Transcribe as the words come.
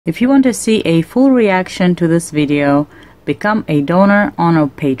If you want to see a full reaction to this video, become a donor on our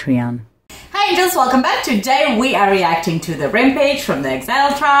Patreon. Hi Angels, welcome back. Today we are reacting to the RAMPAGE from the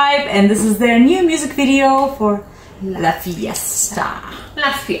EXILE tribe, and this is their new music video for La Fiesta.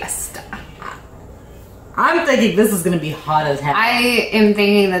 La Fiesta. I'm thinking this is gonna be hot as hell. I am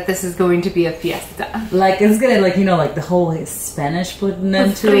thinking that this is going to be a fiesta. Like it's gonna, like, you know, like the whole Spanish putting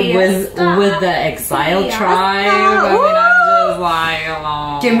into with the EXILE tribe. I mean, I'm just like,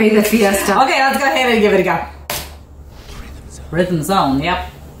 oh. Give me the fiesta. Okay, let's go ahead and give it a go. Rhythm zone, yep.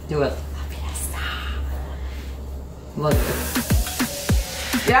 Do it. Look.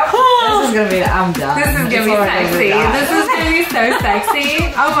 Yep. This is gonna be, I'm done. This is gonna be sexy. This is gonna be so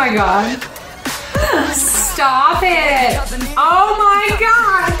sexy. Oh my god. Stop it. Oh my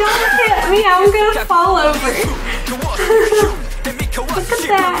god. Don't hit me. I'm gonna fall over. Look at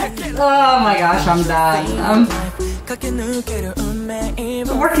that. Oh my gosh, I'm done. I'm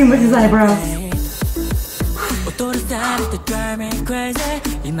working with his eyebrows.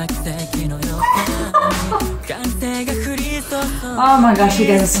 Oh my gosh, you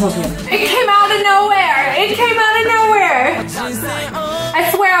guys are so good. It came out of nowhere. It came out of nowhere.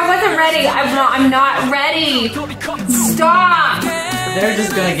 I swear I wasn't ready. I'm not ready. Stop. They're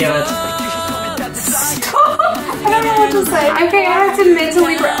just gonna give it. Stop. I don't know what to say. Okay, I have to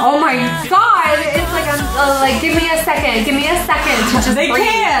mentally. Oh my god! It's like like give me a second. Give me a second to just. They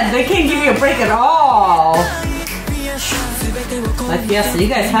can't give you a break at all. Like fiesta, you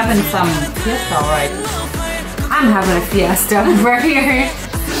guys having some fiesta, alright? I'm having a fiesta over here.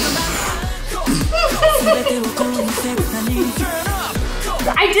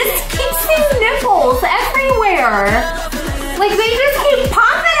 I just keep seeing nipples everywhere. Like they just keep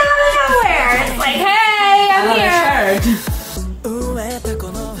popping out of nowhere. It's like, hey, I'm here.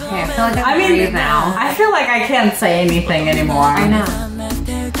 Okay, I feel like I breathe now. I feel like I can't say anything anymore. I know.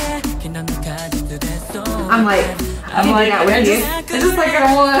 I'm like, I just like, I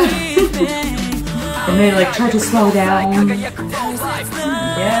don't want. And they like try to slow down.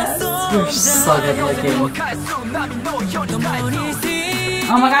 Yes, you're so good looking.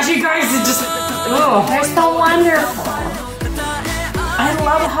 Oh my gosh, you guys are just, oh, they're so wonderful. I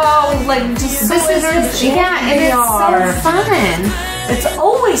love how, like, just this is, yeah, it is so fun. It's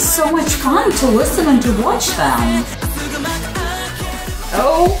always so much fun to listen and to watch them.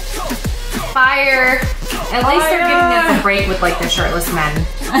 Oh, fire. At least they're giving us a break with like the shirtless men.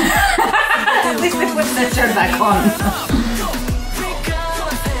 At least they put the shirt back on.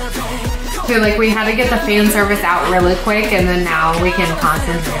 Dude, like we had to get the fan service out really quick, and then now we can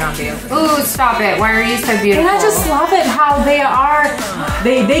concentrate on you. Ooh, stop it! Why are you so beautiful? And I just love it how they are.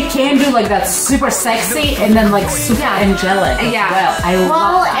 They can do like that super sexy and then like super angelic. Yeah. Well, I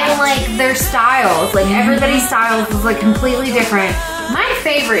love that. And like their styles, like everybody's styles is like completely different. My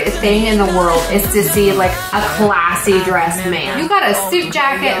favorite thing in the world is to see like a classy dressed man. You got a suit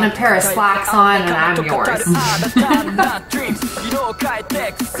jacket and a pair of slacks on, and I'm yours.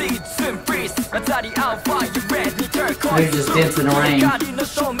 They're just dancing around.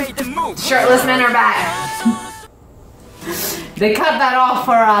 Shirtless men are back. They cut that off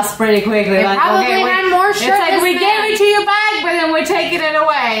for us pretty quickly. They like, probably okay, had more shirtless it's like we men. gave it to you back, but then we're taking it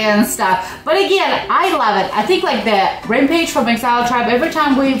away and stuff. But again, I love it. I think like the RAMPAGE from EXILE tribe, every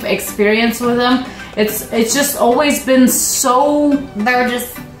time we've experienced with them, it's just always been so, they're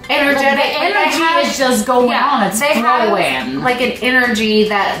just energetic. The energy is just going on. It's flowing. Like an energy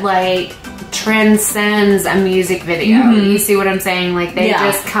that like transcends a music video. You see what I'm saying? Like they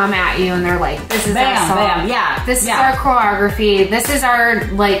just come at you and they're like, this is our song. This is our choreography. This is our,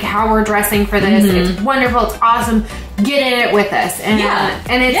 like, how we're dressing for this. It's wonderful. It's awesome. Get in it with us. And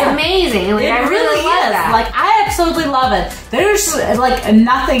it's amazing. Like, I really love that. Like, I absolutely love it. There's like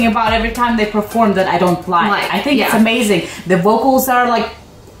nothing about every time they perform that I don't like. I think it's amazing. The vocals are like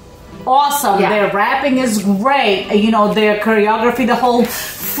awesome. Their rapping is great. You know, their choreography, the whole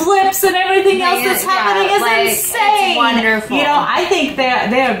flips and everything else that's happening is insane. It's wonderful. You know, I think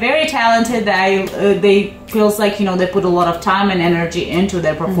they're very talented. They feels like, you know, they put a lot of time and energy into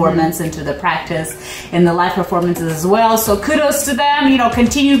their performance, into the practice, and the live performances as well. So kudos to them. You know,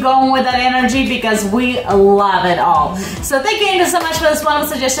 continue going with that energy because we love it all. So thank you so much for this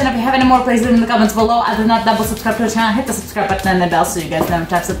wonderful suggestion. If you have any more, please leave them in the comments below. Other than that, double subscribe to the channel, hit the subscribe button and the bell so you guys know when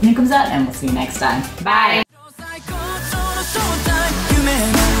time something new comes out, and we'll see you next time. Bye.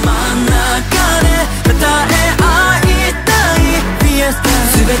 Fiesta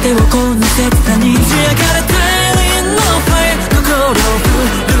全てをこの切な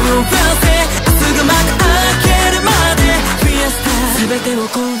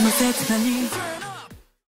に